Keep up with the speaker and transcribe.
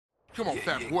Come on,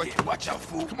 fat boy. Yeah. Watch out,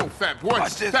 fool. Come on, fat boy.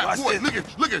 Watch this, fat watch boy,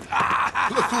 this. look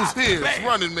at. Look who's here. It's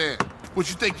Running Man. What,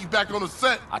 you think you back on the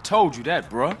set? I told you that,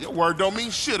 bruh. Your word don't mean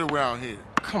shit around here.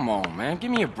 Come on, man. Give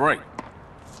me a break.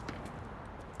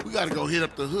 We gotta go hit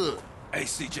up the hood. Hey,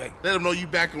 CJ. Let them know you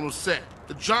back on the set.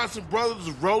 The Johnson brothers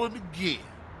is rolling again.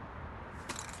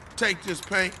 Take this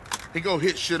paint and go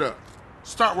hit shit up.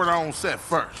 Start with our own set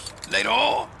first. Later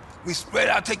on, we spread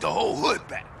out, take the whole hood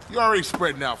back. You already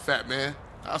spreading out, fat man.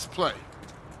 Let's play.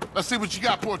 Let's see what you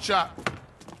got, pork chop.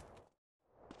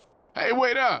 Hey,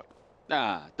 wait up.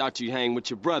 Ah, thought you hang with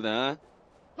your brother, huh?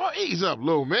 Oh, ease up,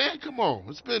 little man. Come on.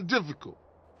 It's been difficult.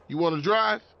 You want to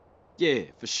drive? Yeah,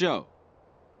 for sure.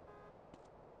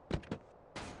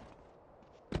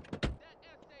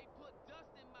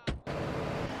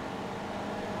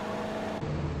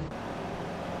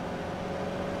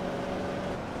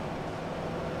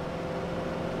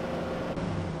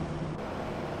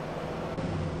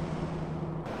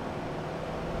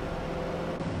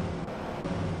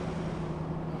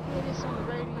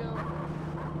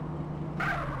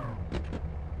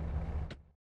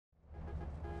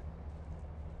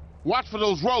 Watch for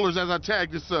those rollers as I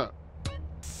tag this up.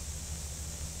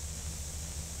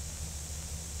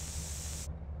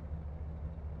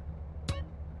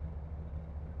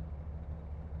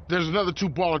 There's another 2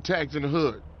 baller tags in the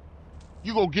hood.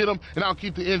 You go get them, and I'll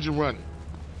keep the engine running.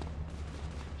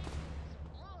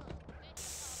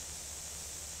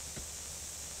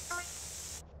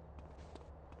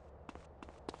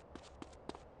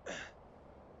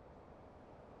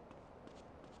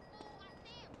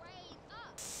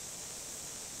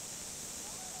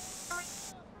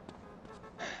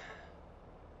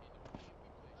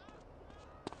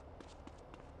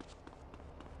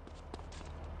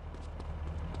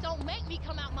 Don't make me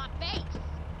come out my face.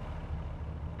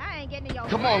 I ain't getting in your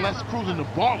Come on, let's cruise into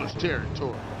ballers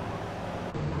territory.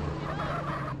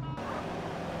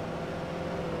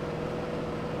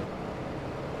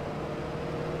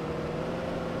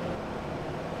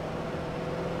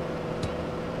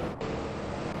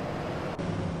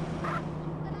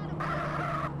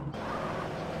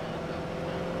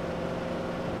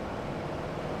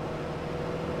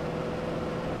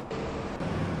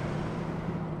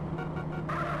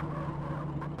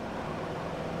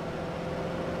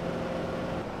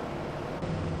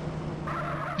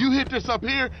 You hit this up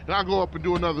here, and I'll go up and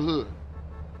do another hood.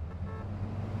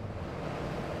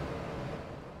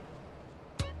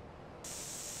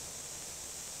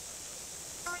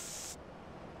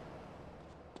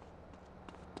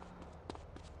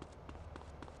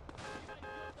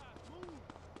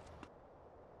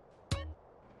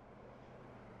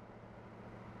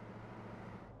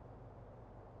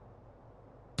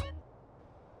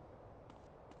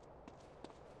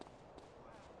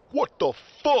 What the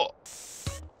fuck?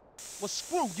 Well,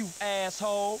 screw you,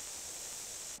 asshole.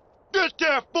 Get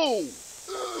that fool!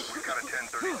 We've got a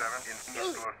 1037 in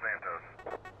east Los Santos.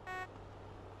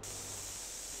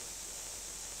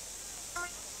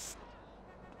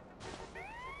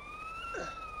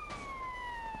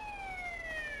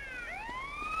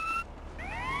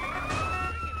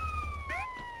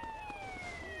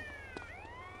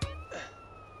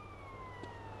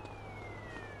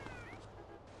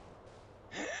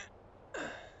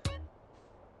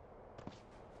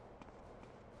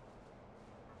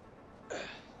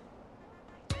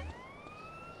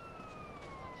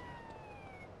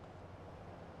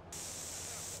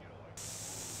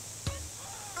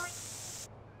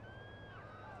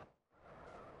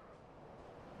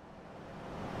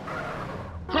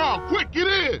 Carl, quick, get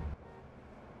in!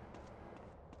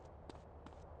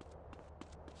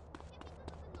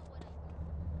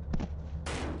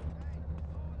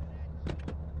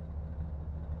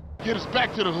 Get us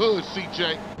back to the hood,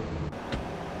 CJ.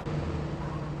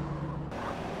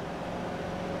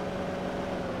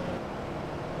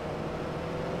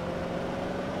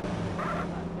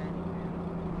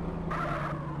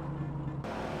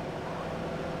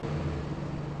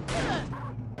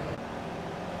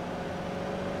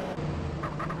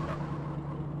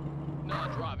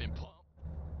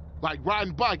 Like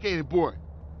riding bike, ain't it, boy?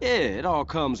 Yeah, it all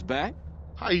comes back.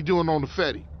 How you doing on the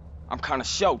Fetty? I'm kind of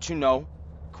short, you know.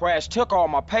 Crash took all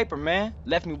my paper, man.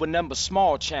 Left me with nothing but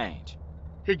small change.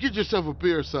 Here, get yourself a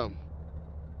beer or something.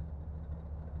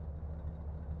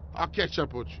 I'll catch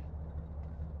up with you.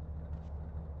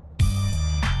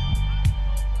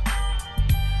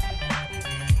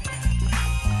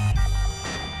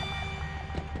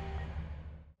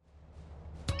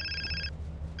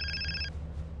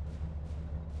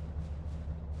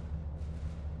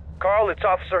 Carl, it's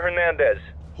Officer Hernandez.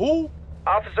 Who?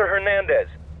 Officer Hernandez.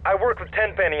 I work with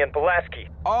Tenpenny and Pulaski.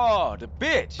 Oh, the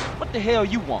bitch. What the hell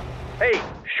you want? Hey,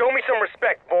 show me some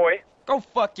respect, boy. Go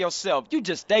fuck yourself. You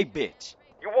just a bitch.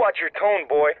 You watch your tone,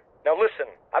 boy. Now listen,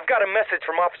 I've got a message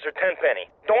from Officer Tenpenny.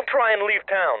 Don't try and leave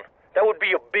town. That would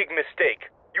be a big mistake.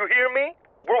 You hear me?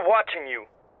 We're watching you.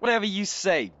 Whatever you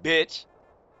say, bitch.